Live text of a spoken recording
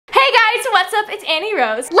what's up? It's Annie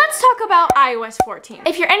Rose. Let's talk about iOS 14.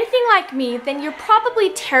 If you're anything like me, then you're probably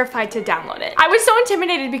terrified to download it. I was so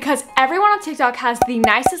intimidated because everyone on TikTok has the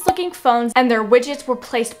nicest looking phones and their widgets were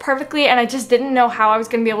placed perfectly, and I just didn't know how I was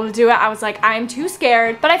gonna be able to do it. I was like, I am too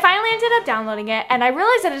scared. But I finally ended up downloading it, and I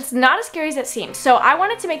realized that it's not as scary as it seems. So I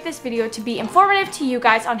wanted to make this video to be informative to you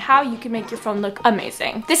guys on how you can make your phone look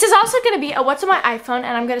amazing. This is also gonna be a what's on my iPhone,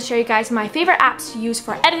 and I'm gonna show you guys my favorite apps to use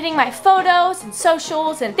for editing my photos and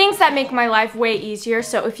socials and things that make my life way easier.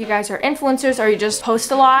 So if you guys are influencers or you just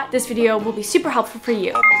post a lot, this video will be super helpful for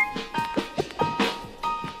you.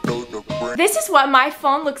 This is what my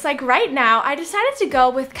phone looks like right now. I decided to go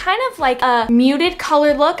with kind of like a muted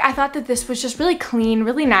color look. I thought that this was just really clean,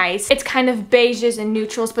 really nice. It's kind of beiges and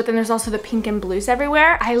neutrals, but then there's also the pink and blues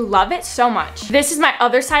everywhere. I love it so much. This is my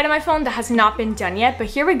other side of my phone that has not been done yet, but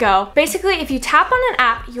here we go. Basically, if you tap on an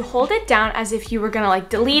app, you hold it down as if you were gonna like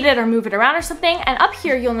delete it or move it around or something, and up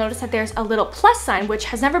here you'll notice that there's a little plus sign, which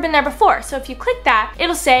has never been there before. So if you click that,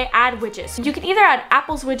 it'll say add widgets. You can either add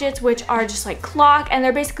Apple's widgets, which are just like clock, and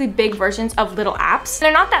they're basically big versions of little apps.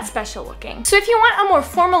 They're not that special looking. So if you want a more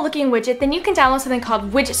formal looking widget, then you can download something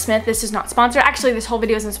called Widgetsmith. This is not sponsored. Actually, this whole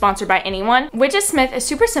video isn't sponsored by anyone. Widgetsmith is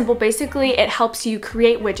super simple. Basically, it helps you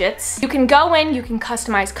create widgets. You can go in, you can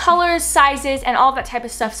customize colors, sizes, and all that type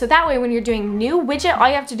of stuff. So that way, when you're doing new widget, all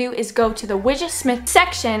you have to do is go to the Widgetsmith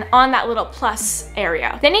section on that little plus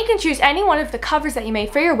area. Then you can choose any one of the covers that you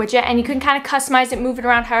made for your widget, and you can kind of customize it, move it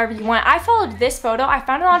around however you want. I followed this photo. I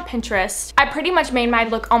found it on Pinterest. I pretty much made mine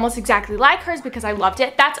look almost exactly like hers because I loved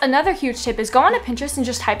it. That's another huge tip, is go on to Pinterest and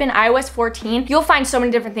just type in iOS 14. You'll find so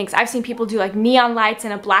many different things. I've seen people do like neon lights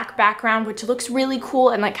and a black background, which looks really cool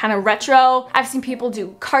and like kind of retro. I've seen people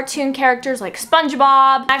do cartoon characters like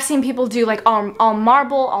SpongeBob. I've seen people do like all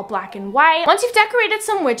marble, all black and white. Once you've decorated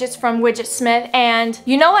some widgets from Widgetsmith and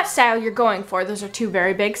you know what style you're going for, those are two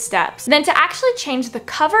very big steps. Then to actually change the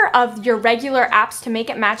cover of your regular apps to make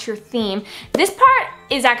it match your theme, this part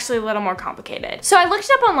is actually a little more complicated. So I looked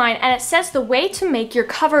it up online, and it says the way to make your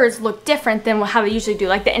covers look different than how they usually do.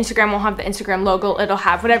 Like the Instagram will have the Instagram logo, it'll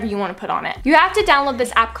have whatever you want to put on it. You have to download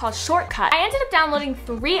this app called Shortcut. I ended up downloading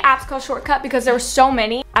 3 apps called Shortcut because there were so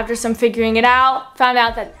many. After some figuring it out, found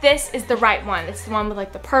out that this is the right one. It's the one with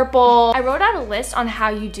like the purple. I wrote out a list on how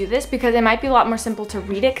you do this because it might be a lot more simple to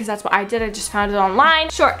read it, because that's what I did. I just found it online.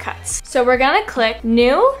 Shortcuts. So we're gonna click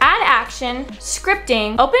New, Add Action,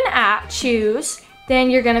 Scripting, Open App, Choose. Then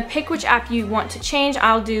you're gonna pick which app you want to change.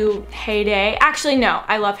 I'll do Heyday. Actually, no,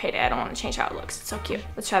 I love Heyday. I don't wanna change how it looks. It's so cute.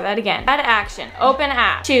 Let's try that again. Add action, open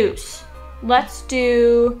app, choose. Let's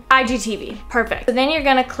do IGTV, perfect. So then you're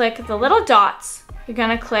gonna click the little dots. You're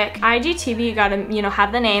gonna click IGTV, you gotta,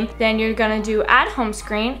 have the name. Then you're gonna do add home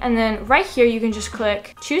screen, and then right here you can just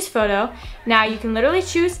click choose photo. Now you can literally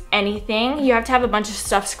choose anything. You have to have a bunch of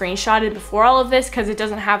stuff screenshotted before all of this because it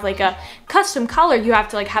doesn't have like a custom color. You have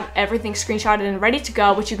to like have everything screenshotted and ready to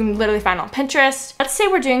go, which you can literally find on Pinterest. Let's say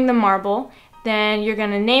we're doing the marble. Then you're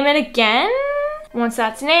gonna name it again. Once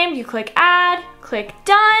that's named, you click add, click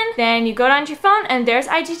done. Then you go down to your phone, and there's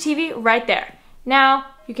IGTV right there. Now,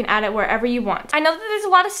 you can add it wherever you want. I know that there's a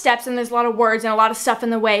lot of steps and there's a lot of words and a lot of stuff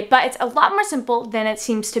in the way, but it's a lot more simple than it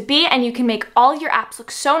seems to be, and you can make all your apps look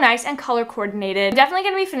so nice and color coordinated. I'm definitely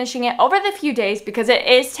gonna be finishing it over the few days because it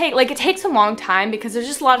takes a long time because there's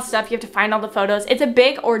just a lot of stuff. You have to find all the photos. It's a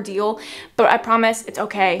big ordeal, but I promise it's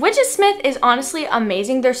okay. Widgetsmith is honestly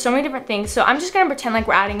amazing. There's so many different things, so I'm just gonna pretend like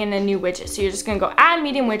we're adding in a new widget. So you're just gonna go add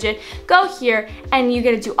medium widget, go here, and you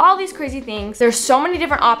get to do all these crazy things. There's so many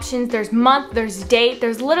different options. There's month, there's date,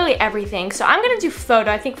 there's literally everything. So I'm gonna do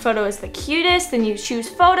photo. I think photo is the cutest. Then you choose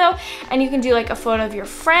photo, and you can do like a photo of your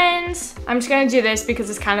friends. I'm just gonna do this because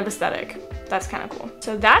it's kind of aesthetic. That's kind of cool.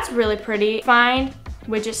 So that's really pretty. Find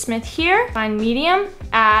Widgetsmith here, find medium,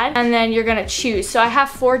 add, and then you're gonna choose. So I have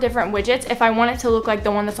 4 different widgets. If I want it to look like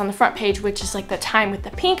the one that's on the front page, which is like the time with the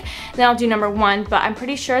pink, then I'll do number 1, but I'm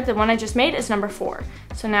pretty sure the one I just made is number 4.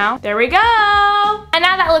 So now, there we go! And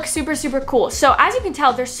now that looks super, super cool. So as you can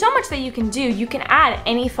tell, there's so much that you can do. You can add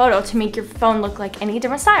any photo to make your phone look like any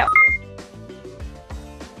different style.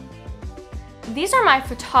 These are my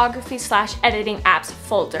photography/editing apps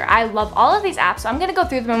folder. I love all of these apps, so I'm gonna go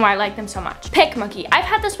through them and why I like them so much. PicMonkey. I've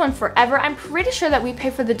had this one forever. I'm pretty sure that we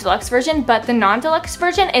pay for the deluxe version, but the non-deluxe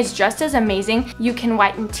version is just as amazing. You can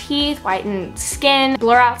whiten teeth, whiten skin,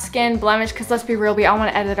 blur out skin, blemish, because let's be real, we all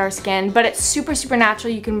want to edit our skin, but it's super, super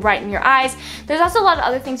natural. You can brighten your eyes. There's also a lot of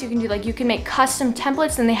other things you can do, like you can make custom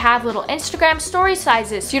templates, and they have little Instagram story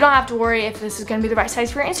sizes, so you don't have to worry if this is gonna be the right size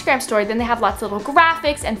for your Instagram story. Then they have lots of little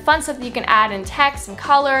graphics and fun stuff that you can add, and in text and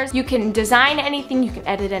colors. You can design anything, you can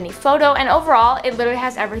edit any photo, and overall, it literally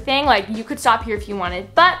has everything. Like, you could stop here if you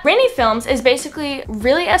wanted. But Rainy Films is basically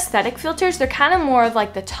really aesthetic filters. They're kind of more of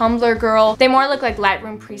like the Tumblr girl. They more look like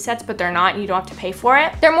Lightroom presets, but they're not, and you don't have to pay for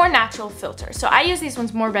it. They're more natural filters. So I use these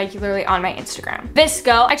ones more regularly on my Instagram.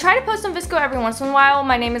 VSCO. I try to post on VSCO every once in a while.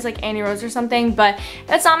 My name is like Annie Rose or something, but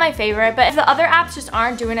that's not my favorite. But if the other apps just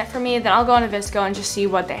aren't doing it for me, then I'll go on to VSCO and just see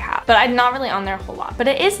what they have. But I'm not really on there a whole lot, but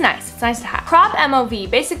it is nice. It's nice to have. Crop MOV.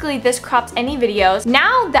 Basically, this crops any videos.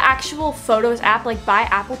 Now the actual Photos app, like by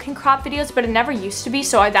Apple, can crop videos, but it never used to be,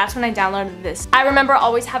 so that's when I downloaded this. I remember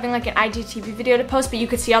always having like an IGTV video to post, but you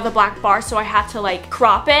could see all the black bars, so I had to like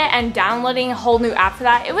crop it, and downloading a whole new app for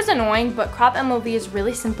that. It was annoying, but Crop MOV is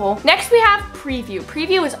really simple. Next we have Preview.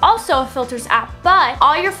 Preview is also a filters app, but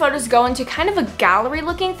all your photos go into kind of a gallery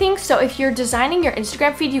looking thing, so if you're designing your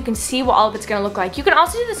Instagram feed, you can see what all of it's gonna look like. You can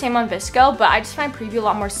also do the same on VSCO, but I just find Preview a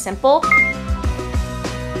lot more simple.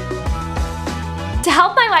 To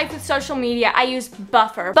help my life with social media, I use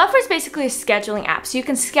Buffer. Buffer is basically a scheduling app, so you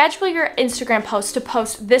can schedule your Instagram posts to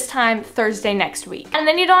post this time Thursday next week, and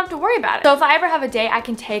then you don't have to worry about it. So if I ever have a day, I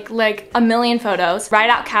can take like 1,000,000 photos,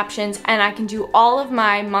 write out captions, and I can do all of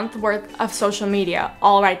my month worth of social media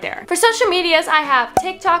all right there. For social medias, I have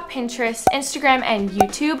TikTok, Pinterest, Instagram, and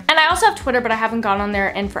YouTube, and I also have Twitter, but I haven't gone on there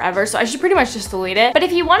in forever, so I should pretty much just delete it. But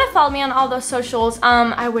if you want to follow me on all those socials,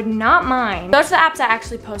 I would not mind. Those are the apps I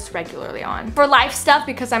actually post regularly on. For life stuff,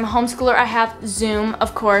 because I'm a homeschooler, I have Zoom,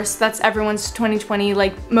 of course. That's everyone's 2020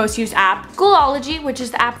 like most used app. Schoolology, which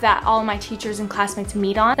is the app that all of my teachers and classmates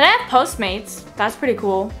meet on. Then I have Postmates. That's pretty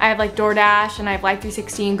cool. I have like DoorDash, and I have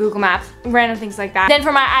Life360 and Google Maps, random things like that. Then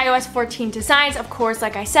for my iOS 14 designs, of course,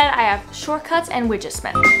 like I said, I have Shortcuts and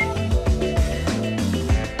Widgetsmith.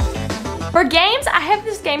 For games, I have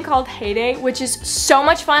this game called Heyday, which is so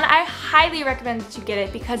much fun. I highly recommend that you get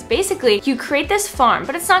it, because basically you create this farm,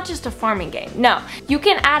 but it's not just a farming game. No, you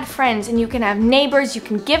can add friends and you can have neighbors, you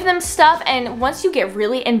can give them stuff, and once you get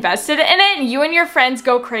really invested in it, you and your friends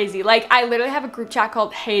go crazy. Like, I literally have a group chat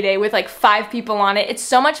called Heyday with like 5 people on it. It's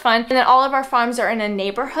so much fun. And then all of our farms are in a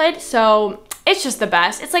neighborhood, so it's just the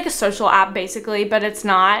best. It's like a social app basically, but it's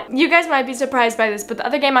not. You guys might be surprised by this, but the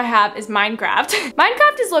other game I have is Minecraft.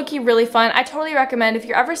 Minecraft is low-key really fun. I totally recommend if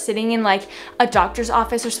you're ever sitting in like a doctor's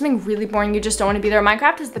office or something really boring, you just don't want to be there.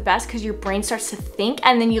 Minecraft is the best because your brain starts to think,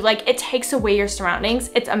 and then you like, it takes away your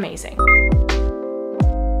surroundings. It's amazing.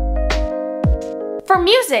 For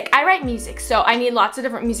music, I write music, so I need lots of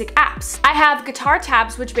different music apps. I have Guitar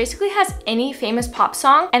Tabs, which basically has any famous pop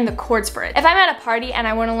song and the chords for it. If I'm at a party and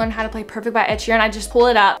I want to learn how to play Perfect by Ed Sheeran, I just pull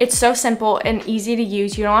it up. It's so simple and easy to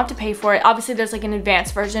use. You don't have to pay for it. Obviously, there's like an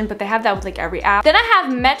advanced version, but they have that with like every app. Then I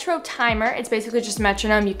have Metro Timer. It's basically just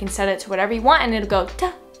metronome. You can set it to whatever you want, and it'll go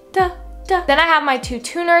da, da, da. Then I have my 2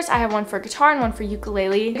 tuners. I have one for guitar and one for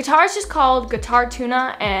ukulele. The guitar is just called Guitar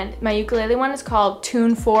Tuna, and my ukulele one is called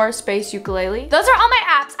Tune 4 space ukulele. Those are all my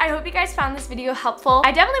apps. I hope you guys found this video helpful.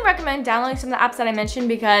 I definitely recommend downloading some of the apps that I mentioned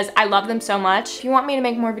because I love them so much. If you want me to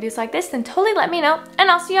make more videos like this, then totally let me know, and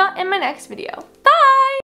I'll see y'all in my next video.